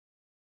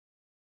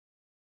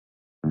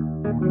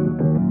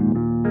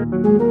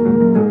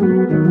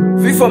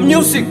Viva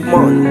music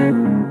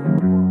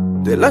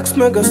man. The Lex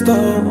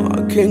Megastar,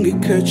 I can't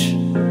get catch.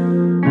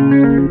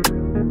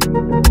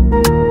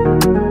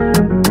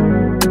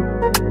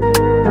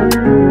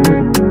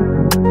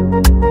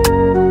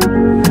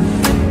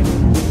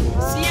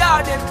 See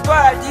how they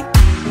party.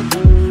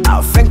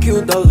 I thank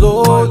you the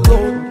Lord,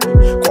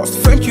 cause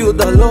thank you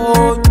the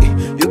Lord.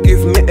 You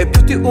give me a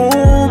beauty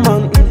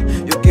woman,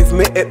 you give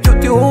me a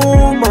beauty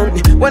woman.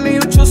 When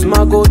you choose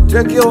my God,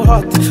 take your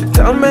heart.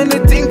 Tell me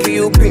anything,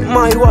 you be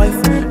my wife.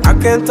 I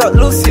can't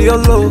lose your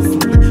love,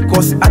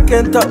 cause I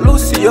can't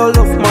lose your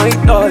love, my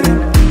darling.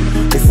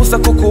 If you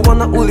kuku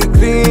wanna uli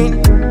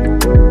green,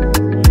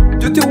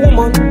 beauty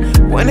woman.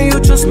 When you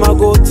choose my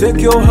God, take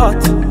your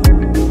heart.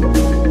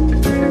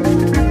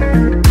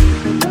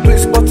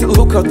 Please, but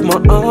look at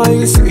my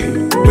eyes.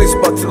 Please,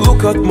 but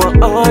look at my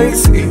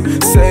eyes.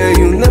 Say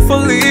you never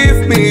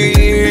leave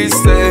me.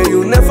 Say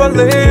you never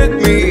let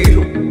me.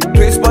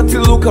 Please, but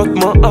look at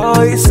my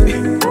eyes.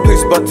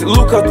 Please, but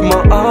look at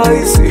my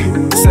eyes.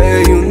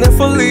 Say you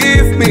never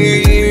leave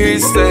me.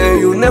 Say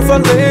you never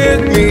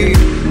let me.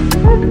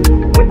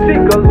 We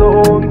think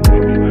alone.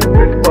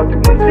 Please, but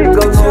we think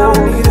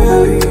alone.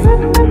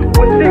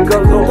 We think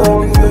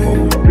alone.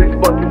 Please,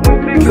 but we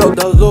think alone.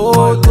 The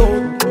Lord,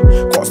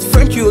 cause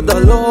thank you the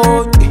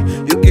Lord.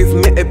 You give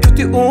me a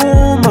beauty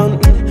woman.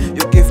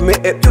 You give me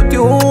a beauty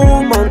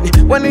woman.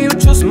 When you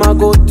choose my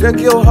God, take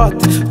your heart.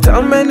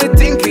 Tell me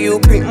anything, you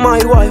be my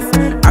wife.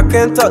 I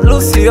can't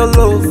lose your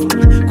love,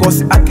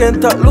 cause I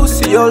can't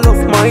lose your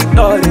love, my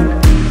darling.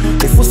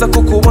 If you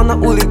kuku wanna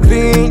uli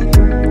green,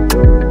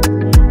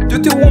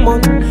 beauty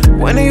woman.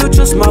 When you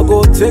choose my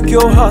God, take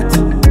your heart.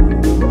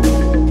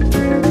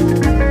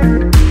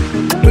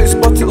 Please,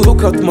 but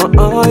look at my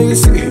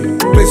eyes.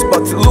 Please,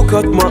 but look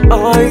at my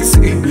eyes.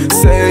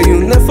 Say you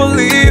never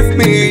leave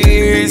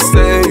me.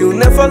 Say you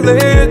never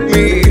let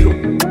me.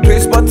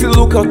 Please, but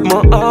look at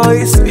my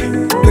eyes.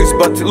 Please,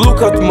 but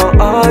look at my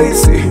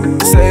eyes.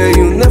 Say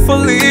you never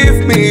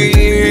leave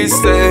me.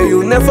 Say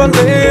you never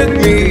let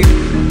me.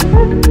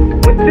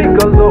 We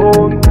think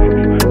alone.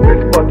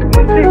 Please, but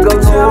we think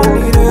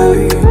alone.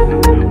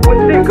 We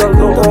think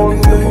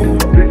alone.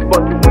 Please,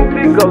 but we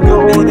think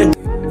alone.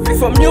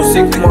 Viva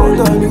music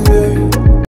man.